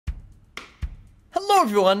Hello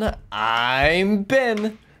everyone, I'm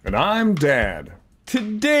Ben. And I'm Dad.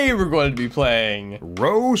 Today we're going to be playing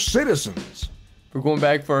RoCitizens. We're going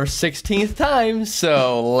back for our 16th time,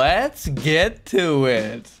 so let's get to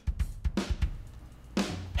it.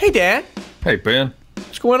 Hey Dad. Hey Ben.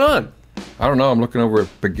 What's going on? I don't know, I'm looking over at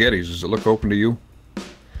Spaghetti's. Does it look open to you?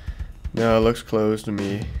 No, it looks closed to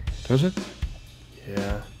me. Does it?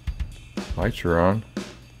 Yeah. Lights are on.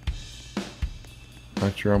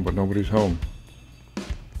 Lights are on, but nobody's home.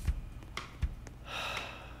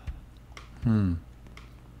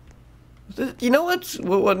 You know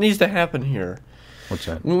what needs to happen here? What's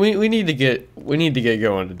that? We need to get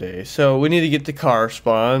going today. So we need to get the car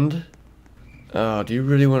spawned. Oh, do you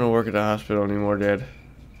really want to work at the hospital anymore, Dad?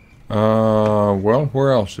 Well,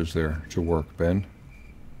 where else is there to work, Ben?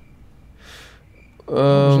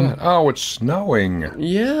 Oh, it's snowing.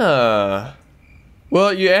 Yeah.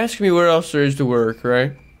 Well, you asked me where else there is to work,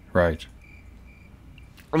 right? Right.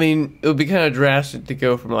 I mean, it would be kind of drastic to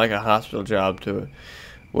go from like a hospital job to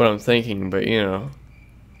what I'm thinking, but you know,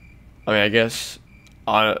 I mean, I guess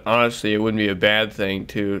honestly, it wouldn't be a bad thing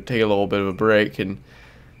to take a little bit of a break and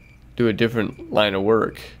do a different line of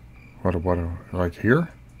work. What, like here?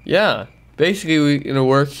 Yeah, basically, we're gonna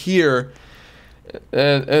work here,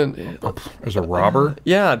 and as a robber?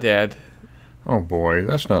 Yeah, Dad. Oh boy,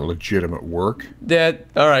 that's not legitimate work. Dad,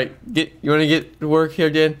 all right, you want to get to work here,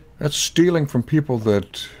 Dad? That's stealing from people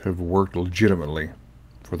that have worked legitimately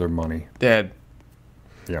for their money. Dad.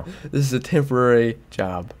 Yeah. This is a temporary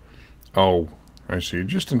job. Oh, I see.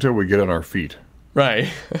 Just until we get on our feet. Right.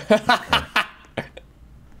 All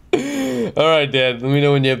right, Dad. Let me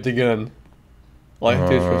know when you have the gun. Do I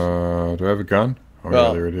have a gun? Oh, well,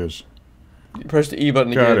 yeah, there it is. Press the E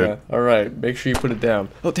button to Got get it. it. All right. Make sure you put it down.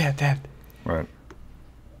 Oh, Dad. Right.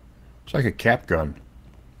 It's like a cap gun.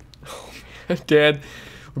 Dad,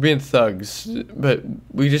 we're being thugs, but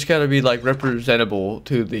we just gotta be like representable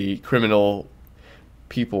to the criminal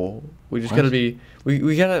people. We just gotta be.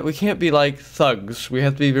 We can't be like thugs. We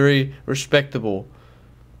have to be very respectable.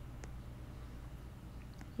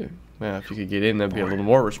 Well, if you could get in, that'd be a little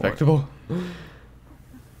more respectable. I'm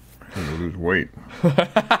gonna lose weight.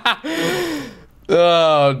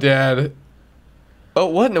 Oh, Dad. Oh,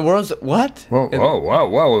 what in the world is it? What? Whoa,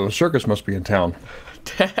 wow, the circus must be in town.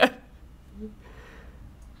 Dad?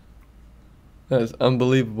 That is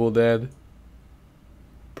unbelievable, Dad.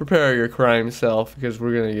 Prepare your crime self, because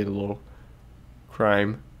we're going to get a little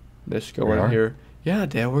crime-ness going here. Yeah,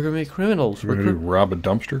 Dad, we're going to be criminals. We're going to rob a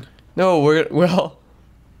dumpster? No, well...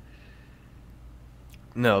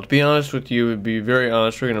 No, to be honest with you, to be very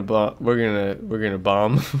honest, we're gonna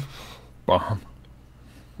bomb. Bomb?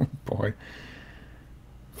 Boy.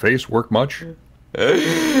 Face work much?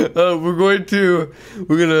 We're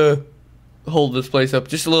gonna hold this place up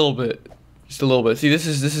just a little bit. Just a little bit. See, this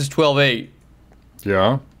is 12-8.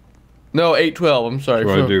 Yeah? No, 8-12. I'm sorry.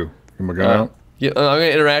 What do I do? Get my gun out? Yeah, I'm gonna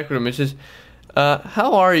interact with him. It says,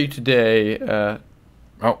 "How are you today?"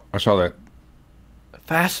 Oh, I saw that.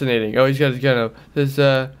 Fascinating. Oh, he's got his gun up. It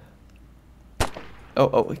says,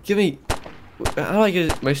 give me. How do I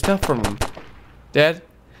get my stuff from him, Dad?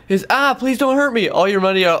 Please don't hurt me. All your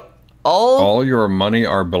money are all your money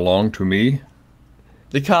are belong to me.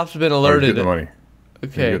 The cops have been alerted. Get the money.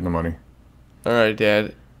 Okay. You're getting the money. All right,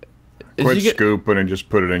 Dad. Quit scooping and just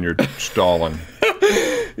put it in your stalling.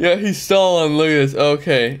 Yeah, he's stalling. Look at this.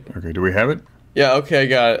 Okay. Okay, do we have it? Yeah, okay, I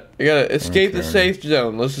got it. I gotta escape the safe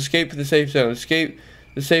zone. Let's escape the safe zone. Escape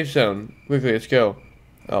the safe zone. Quickly, let's go.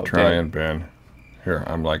 Oh, trying, Ben. Here,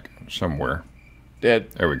 I'm like somewhere.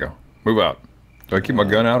 Dad. There we go. Move out. Do I keep my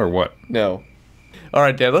gun out or what? No. All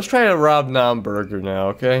right, Dad. Let's try to rob Nomburger now,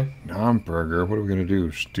 okay? Nomburger? What are we gonna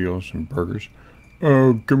do? Steal some burgers?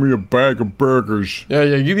 Oh, give me a bag of burgers.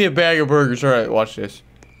 Yeah. Give me a bag of burgers. All right, watch this.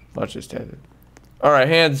 Watch this, Dad. All right,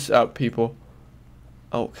 hands up, people.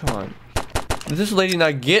 Oh, come on. Does this lady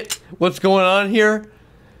not get what's going on here?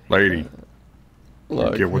 Lady.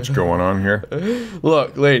 Look. Get what's going on here?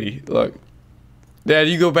 Look, lady. Look. Dad,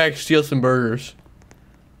 you go back and steal some burgers.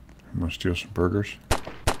 I'm gonna steal some burgers.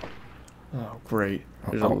 Oh, great.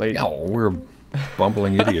 There's a lady. Oh, we're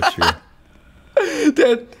bumbling idiots here.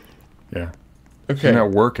 Dad. Yeah. Okay. She's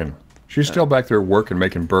not working. She's still back there working,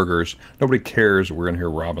 making burgers. Nobody cares we're in here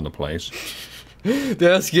robbing the place. Dad,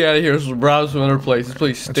 let's get out of here. Let's rob some other place. This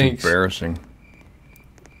place stinks. That's embarrassing.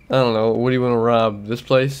 I don't know. What do you want to rob? This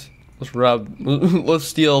place? Let's rob. Let's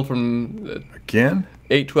steal from. Again?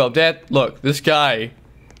 812. Dad, look. This guy.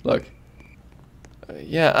 Look.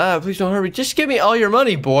 Please don't hurt me. Just give me all your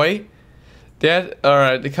money, boy. Dad, all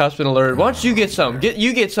right. The cop's been alerted. Why don't you get some?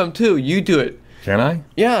 You get some too. You do it. Can I?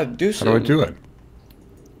 Yeah, do some. How do I do it?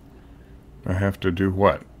 I have to do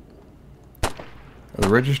what? The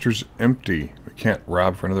register's empty. We can't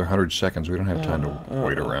rob for another 100 seconds. We don't have time to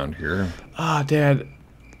wait around here. Ah, Dad.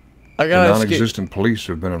 I The gotta non-existent police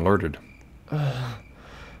have been alerted. Dad.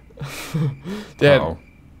 Uh-oh.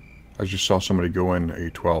 I just saw somebody go in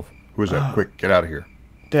A12. Who is that? Quick, get out of here.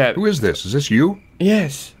 Dad. Who is this? Is this you?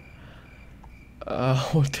 Yes.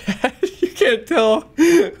 Oh, Dad, you can't tell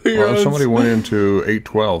who you're on. Somebody went into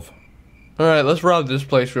 812. All right, let's rob this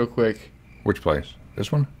place real quick. Which place?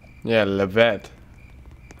 This one? Yeah, Levette.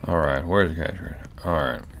 All right, where's the cash? All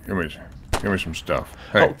right, give me some stuff.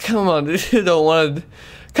 Hey. Oh, come on, you don't want to.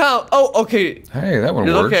 Come. Oh, okay. Hey, that one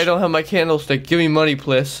You're works. lucky I don't have my candlestick. Give me money,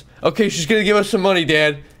 please. Okay, she's gonna give us some money,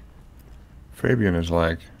 Dad. Fabian is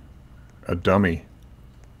like a dummy.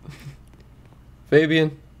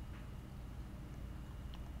 Fabian.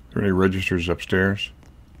 Are there any registers upstairs?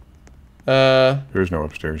 There's no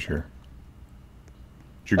upstairs here.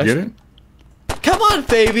 Did you get it? Come on,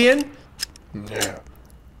 Fabian. No.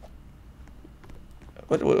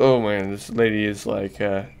 What? Oh man, this lady is like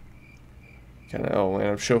kind of. Oh man,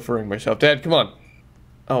 I'm chauffeuring myself. Dad, come on.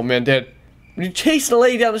 Oh man, Dad, you chasing a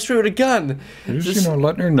lady down the street with a gun. Just,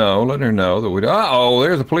 letting her know that we. Uh-oh,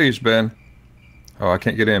 there's the police, Ben. Oh, I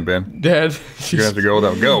can't get in, Ben. Dad, you're gonna have to go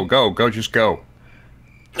without. Go, just go.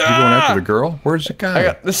 You going after the girl? Where's the guy? I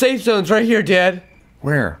got the safe zone's right here, Dad.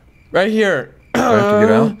 Where? Right here. I have to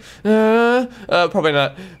get out? Probably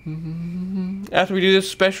not. After we do this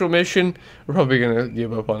special mission, we're probably gonna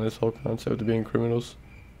give up on this whole concept of being criminals.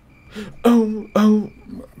 Oh.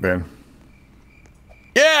 Ben.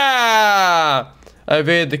 Yeah! I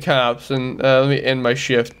evaded the cops, and let me end my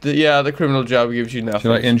shift. The criminal job gives you nothing.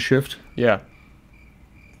 Should I end shift? Yeah.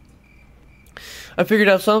 I figured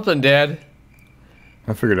out something, Dad.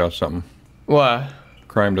 I figured out something. What?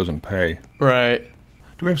 Crime doesn't pay. Right.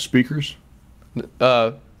 Do we have speakers?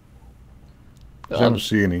 I don't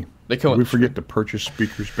see any. They come. Did we forget to purchase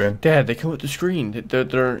speakers, Ben? Dad, they come with the screen.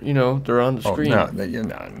 They're on the screen.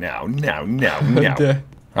 No.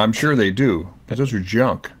 I'm sure they do, because those are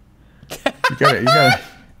junk. You gotta.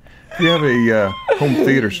 If you have a home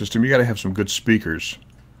theater system, you gotta have some good speakers.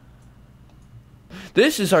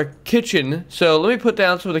 This is our kitchen, so let me put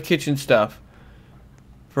down some of the kitchen stuff.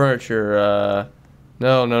 Furniture.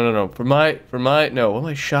 No. For my. No. What am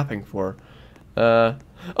I shopping for?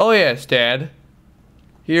 Oh yes, Dad.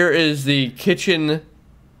 Here is the kitchen.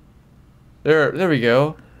 There we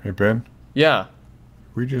go. Hey, Ben? Yeah.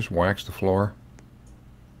 We just waxed the floor.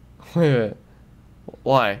 Wait a minute.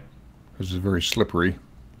 Why? This is very slippery.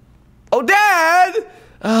 Oh, Dad!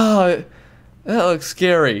 Oh, that looks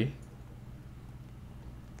scary.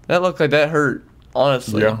 That looked like that hurt,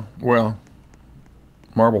 honestly. Yeah, well,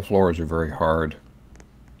 marble floors are very hard.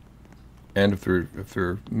 And if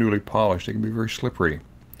they're newly polished, they can be very slippery.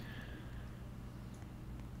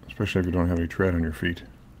 Especially if you don't have any tread on your feet.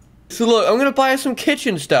 So look, I'm gonna buy some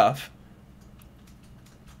kitchen stuff.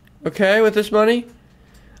 Okay, with this money?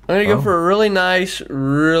 I'm gonna go for a really nice,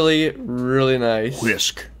 really nice...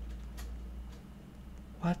 Whisk.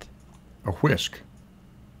 What? A whisk.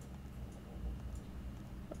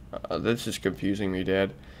 This is confusing me,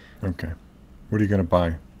 Dad. Okay. What are you gonna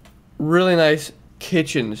buy? Really nice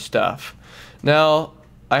kitchen stuff. Now,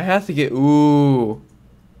 I have to get... Ooh,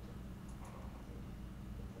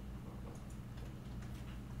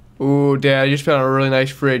 Dad, I just found a really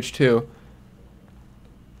nice fridge, too.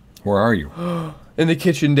 Where are you? In the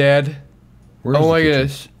kitchen, Dad. Where's oh the my kitchen?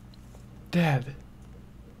 goodness. Dad.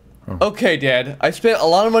 Oh. Okay, Dad. I spent a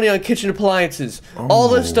lot of money on kitchen appliances. All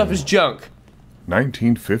this stuff is junk.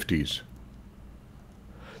 1950s.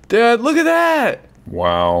 Dad, look at that.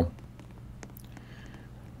 Wow.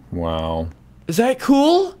 Wow. Is that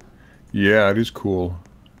cool? Yeah, it is cool.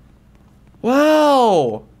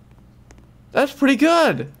 Wow. That's pretty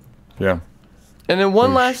good. Yeah. And then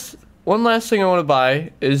one last thing I want to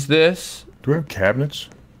buy is this. Do we have cabinets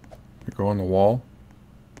that go on the wall?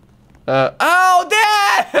 Oh,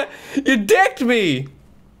 Dad! You dicked me!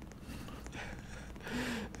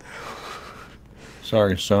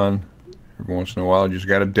 Sorry, son. Every once in a while, I just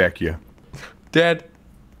gotta deck you. Dad?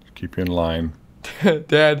 Just keep you in line.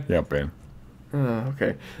 Dad? Yeah, Ben.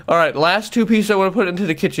 Okay. Alright, last two pieces I want to put into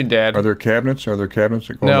the kitchen, Dad. Are there cabinets? Are there cabinets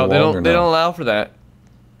that go no, on the wall? they don't allow for that.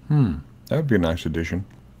 That would be a nice addition.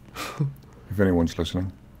 If anyone's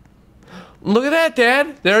listening. Look at that,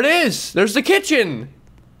 Dad! There it is! There's the kitchen!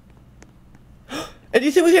 And do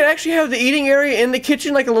you think we could actually have the eating area in the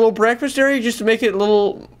kitchen, like a little breakfast area, just to make it a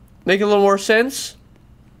little more sense?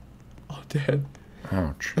 Oh, Dad.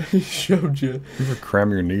 Ouch. I showed you. You ever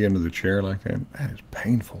cram your knee into the chair like that? That is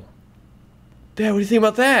painful. Dad, what do you think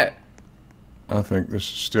about that? I think this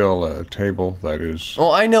is still a table that is...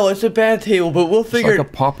 Oh, I know, it's a bad table, but we'll figure... It's like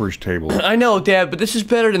a pauper's table. I know, Dad, but this is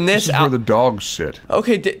better than this. This is where the dogs sit.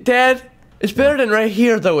 Okay, Dad, it's better than right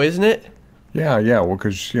here, though, isn't it? Yeah, well,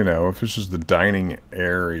 because, you know, if this is the dining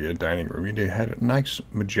area, dining room, you had a nice,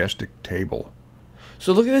 majestic table.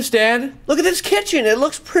 So look at this, Dad. Look at this kitchen. It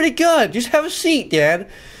looks pretty good. Just have a seat, Dad.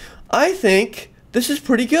 I think this is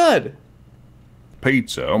pretty good.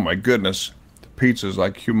 Pizza, oh my goodness. The pizza's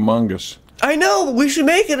like humongous. I know, but we should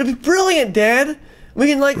make it. It'd be brilliant, Dad. We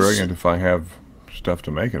can like... Brilliant if I have stuff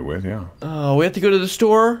to make it with, yeah. Oh, we have to go to the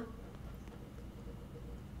store?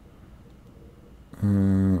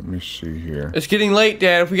 Let me see here. It's getting late,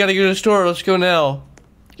 Dad. If we gotta go to the store, let's go now.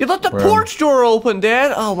 You left the porch door open,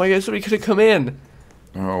 Dad. Oh my God, somebody could have come in.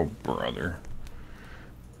 Oh, brother.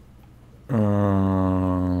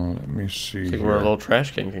 Let me see here. Where a little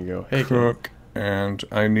trash can go. Hey, cook. And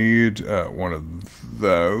I need one of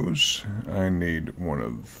those. I need one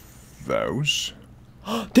of those.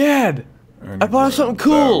 Dad! I bought something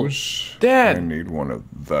cool. Dad! I need one of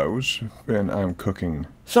those. And I'm cooking.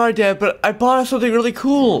 Sorry, Dad, but I bought something really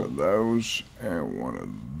cool. One of those, and one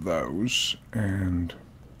of those, and...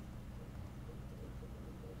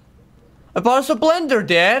 I bought us a blender,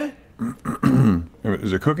 Dad!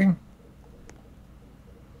 Is it cooking?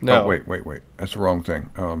 No. Oh, wait. That's the wrong thing.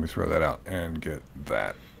 Oh, let me throw that out and get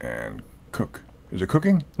that and cook. Is it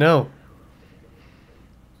cooking? No.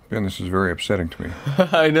 Ben, this is very upsetting to me.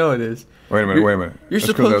 I know it is. Wait a minute. That's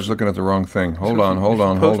because I was looking at the wrong thing. Hold on.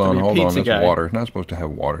 That's water. It's not supposed to have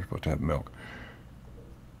water. It's supposed to have milk.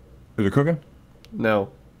 Is it cooking? No.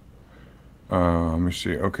 Let me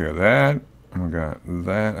see. Okay, that. I got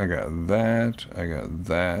that. I got that. I got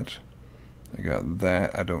that. I got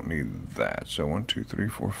that. I don't need that. So 1, 2, 3,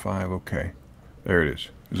 4, 5. Okay. There it is.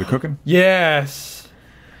 Is it cooking? Yes.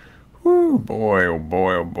 Woo, boy, oh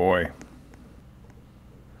boy, oh boy.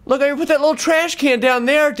 Look, I can put that little trash can down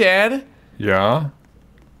there, Dad. Yeah?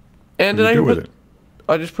 And then I can put...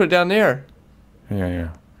 I just put it down there. Yeah. Okay.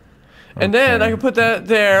 And then I can put that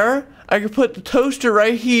there. I can put the toaster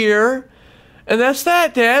right here. And that's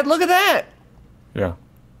that, Dad. Look at that. Yeah.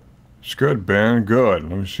 It's good, Ben. Good.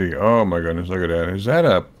 Let me see. Oh, my goodness. Look at that. Is that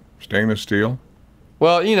a stainless steel?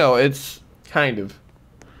 Well, you know, it's kind of.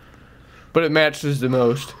 But it matches the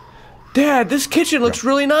most. Dad, this kitchen looks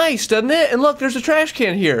really nice, doesn't it? And look, there's a trash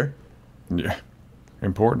can here. Yeah.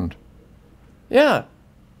 Important. Yeah.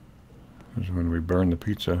 Because when we burn the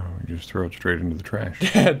pizza, we just throw it straight into the trash.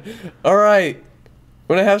 Dad, all right.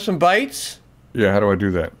 Want to have some bites? Yeah, how do I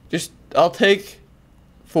do that? I'll take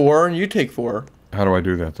 4 and you take 4. How do I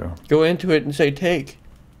do that, though? Go into it and say take.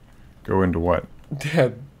 Go into what?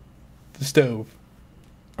 Dad, the stove.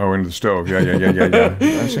 Oh, into the stove. Yeah.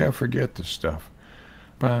 I say I forget this stuff.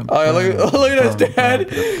 Oh, look at this, Dad.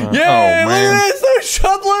 Yeah, look at this. They're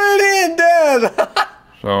shoveling it in, Dad.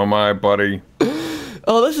 So am I, buddy.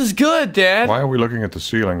 Oh, this is good, Dad. Why are we looking at the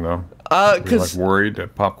ceiling, though? Because... We're like worried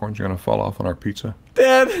that popcorn's going to fall off on our pizza?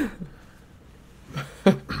 Dad.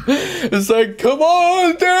 It's like, come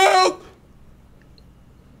on, Dad.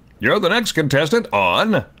 You're the next contestant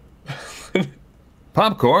on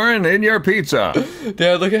popcorn in your pizza.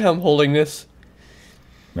 Dad, look at how I'm holding this.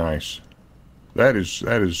 Nice. That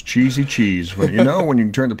is cheesy cheese. When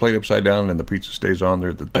you turn the plate upside down and the pizza stays on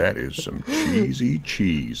there, that is some cheesy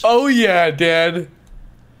cheese. Oh yeah, Dad.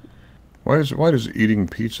 Why does eating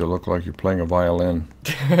pizza look like you're playing a violin?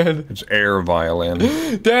 Dad. It's air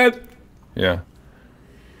violin. Dad. Yeah.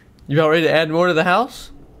 You about ready to add more to the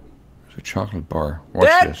house? It's a chocolate bar.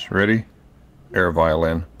 Watch this. Ready? Air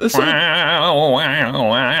violin. Dad,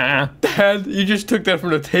 you just took that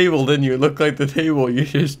from the table, didn't you? It looked like the table. You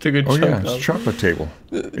just took a chunk it's a chocolate table.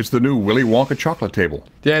 It's the new Willy Wonka chocolate table.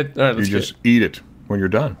 Dad, all right, let's You just eat it when you're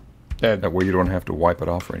done. Dad. That way you don't have to wipe it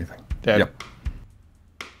off or anything. Dad. Yep.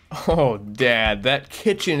 Oh, Dad, that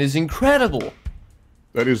kitchen is incredible.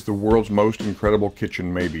 That is the world's most incredible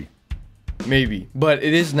kitchen, maybe. Maybe, but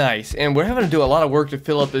it is nice, and we're having to do a lot of work to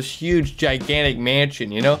fill up this huge, gigantic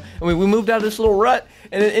mansion, you know? I mean, we moved out of this little rut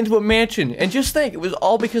and then into a mansion, and just think, it was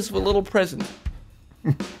all because of a little present.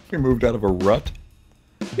 You moved out of a rut?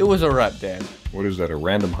 It was a rut, Dad. What is that, a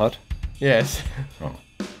random hut? Yes. Oh.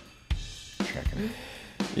 Checking.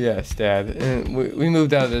 Yes, Dad. And we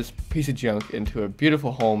moved out of this piece of junk into a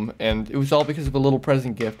beautiful home, and it was all because of a little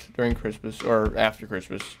present gift during Christmas, or after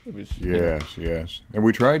Christmas. It was. Yes. And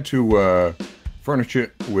we tried to furnish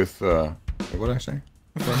it with, what did I say?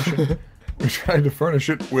 Furnish it? We tried to furnish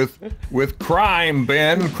it with crime,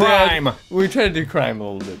 Ben. Crime! Dad, we tried to do crime a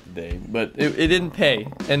little bit today, but it didn't pay,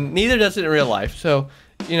 and neither does it in real life, so,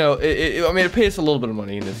 you know, I mean, it pays us a little bit of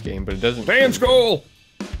money in this game, but it doesn't. Stay in school!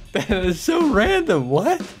 That is so random.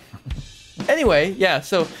 What? Anyway, yeah.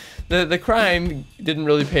 So the crime didn't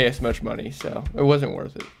really pay us much money, so it wasn't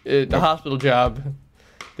worth it. The hospital job,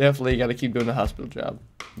 definitely got to keep doing the hospital job.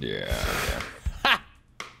 Yeah.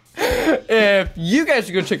 If you guys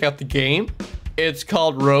are gonna check out the game, it's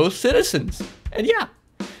called RoCitizens, and yeah,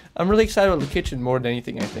 I'm really excited about the kitchen more than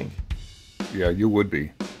anything. I think. Yeah, you would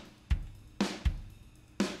be.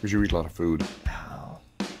 Because you eat a lot of food. Oh,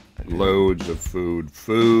 Loads of food.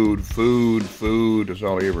 Food. That's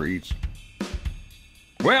all he ever eats.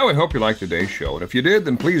 Well, I hope you liked today's show. And if you did,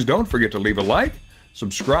 then please don't forget to leave a like,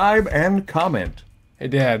 subscribe, and comment. Hey,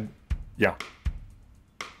 Dad. Yeah.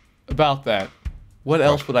 About that, what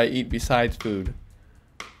else would I eat besides food?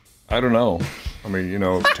 I don't know. I mean, you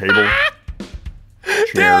know, table,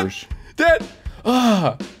 chairs. Dad.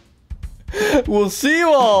 We'll see you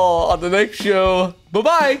all on the next show.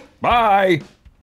 Bye-bye. Bye.